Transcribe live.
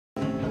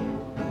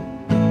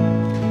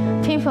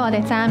父，我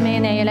哋讚美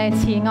你，你係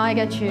慈愛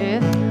嘅主，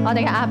我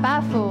哋嘅阿爸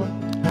父。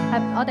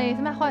我哋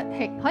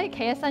可以企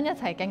起身一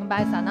齊敬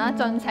拜神啦，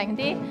盡情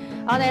啲。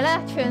我哋咧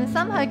全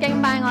心去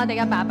敬拜我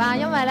哋嘅爸爸，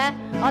因為咧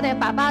我哋嘅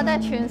爸爸都係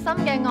全心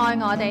嘅愛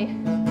我哋。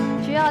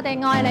主，我哋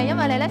愛你，因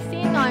為你咧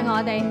先愛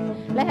我哋。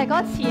你係嗰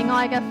個慈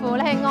愛嘅父，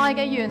你係愛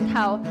嘅源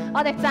頭。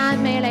我哋讚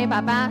美你，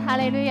爸爸，哈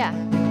利路亞。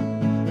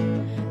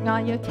我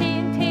要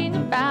天天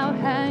飽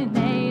享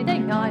你的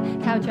愛，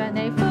靠着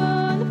你歡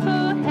呼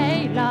喜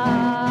樂。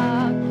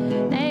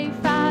你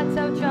化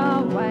咒作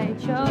為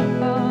祝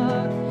福，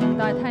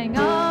代替我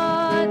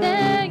的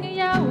憂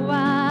患，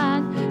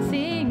使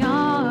我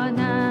能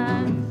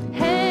輕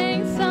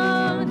鬆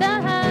得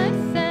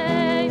勝。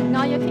我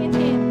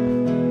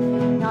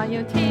要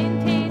天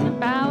天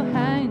飽享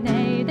你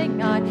的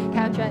愛，靠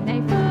着你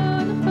歡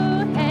呼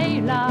喜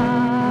樂。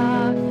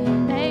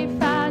你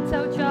化咒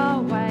作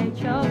為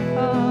祝福，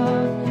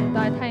代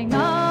替我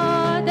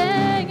的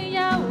憂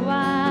患，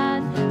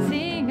使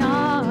我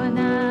能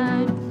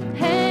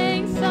輕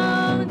鬆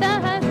得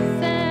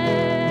勝。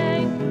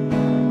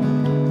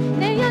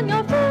你因我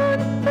歡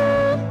呼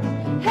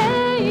喜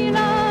樂，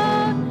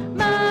默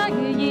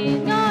然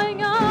愛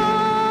我，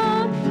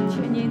全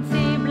然接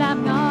納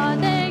我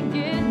的軟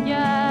弱。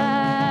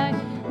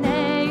你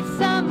深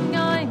愛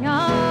我，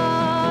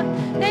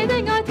你的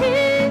愛天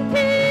天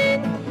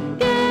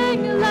激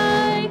勵，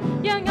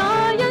讓我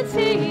因此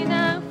能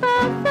發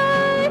揮，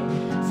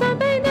常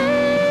被你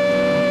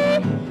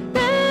的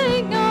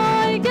愛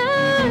更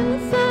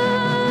新，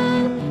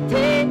天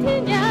天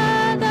也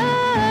得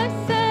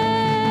勝。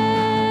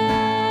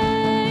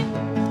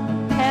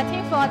係啊，天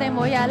父，我哋每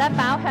日咧飽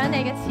享你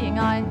嘅慈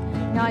愛，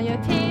我要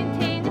天天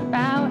飽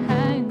享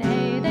你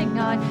的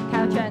愛，靠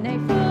着你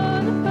歡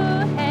呼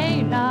喜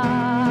樂。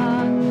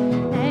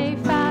你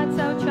化咒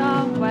作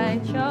為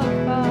祝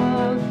福，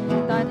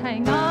代替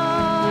我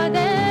的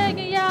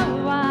憂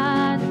患，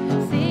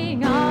使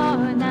我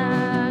能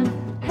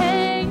輕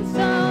鬆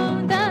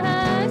得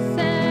勝。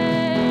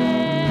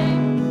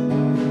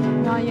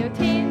我要天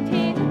天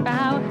飽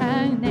享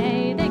你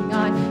的愛，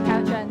靠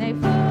着你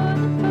歡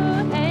呼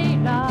喜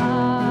樂。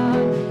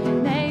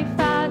你化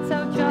咒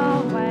作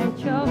為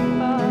祝福，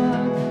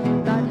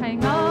代替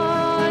我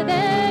的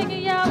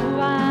憂患，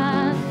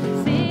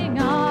使我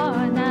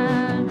能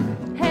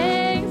輕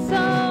鬆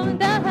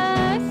得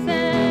勝。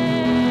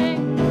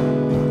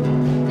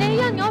你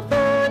因我歡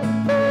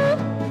呼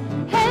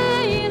喜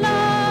樂，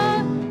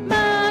默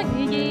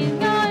然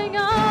愛我，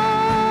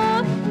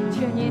全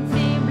然接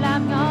納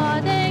我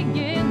的軟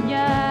弱。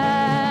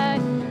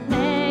你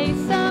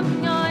深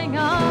愛我，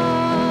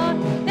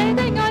你的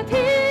愛天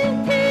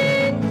天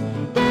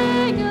激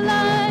勵，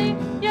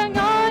讓我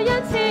因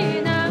此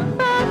能發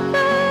揮，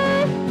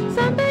常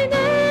被你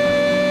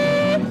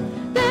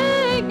的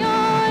愛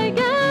更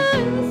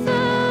新，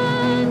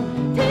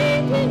天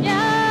天也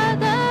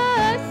得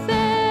勝。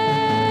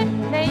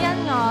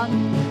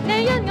你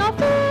因我歡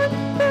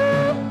呼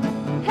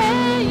喜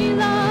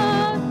樂，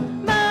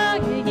默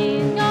然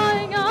愛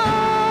我，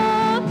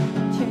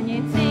全然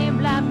接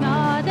納我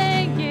的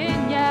軟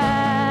弱。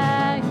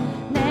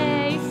你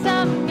深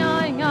愛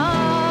我，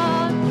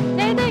你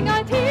的愛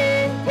天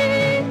天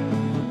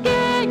激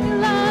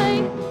勵，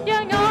讓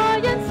我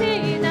因此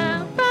能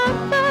發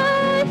揮，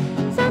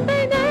常被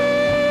你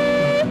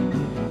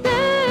的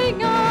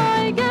愛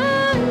更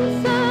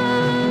新，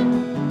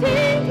天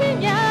天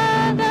也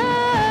得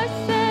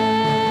勝。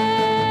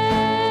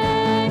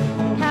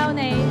靠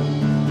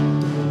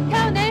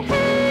你輕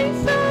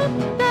鬆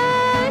得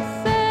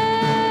勝。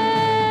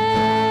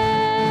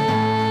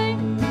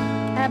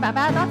係啊，爸爸，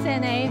多謝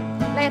你，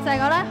你就係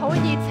個咧好熱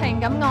情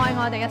咁愛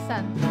我哋嘅神。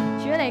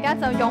主，你而家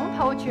就擁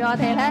抱住我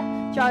哋咧，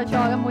在座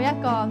嘅每一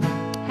個。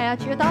係啊，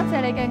主，多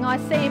謝你嘅愛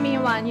四面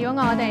環繞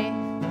我哋。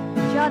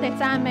主，我哋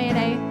讚美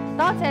你，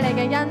多謝你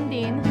嘅恩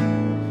典。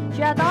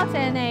主啊，多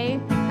謝你，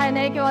係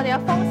你叫我哋有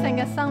豐盛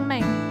嘅生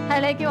命，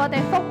係你叫我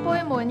哋福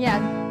杯滿溢。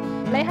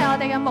你係我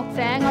哋嘅牧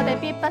者，我哋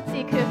必不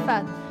致缺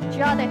乏。主，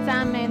我哋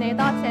讚美你，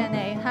多謝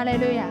你，哈利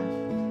路亞。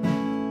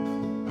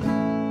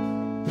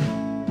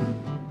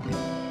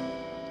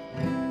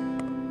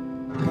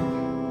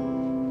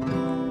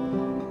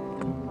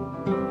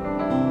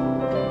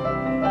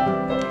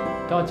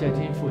多謝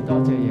天父，多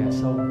謝耶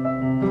穌。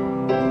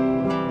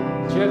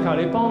主啊，求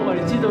你幫我哋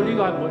知道呢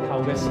個係末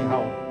後嘅時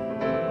候，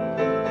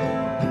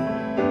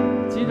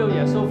知道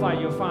耶穌快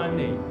要翻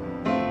嚟，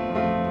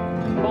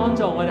幫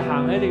助我哋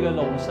行喺你嘅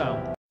路上。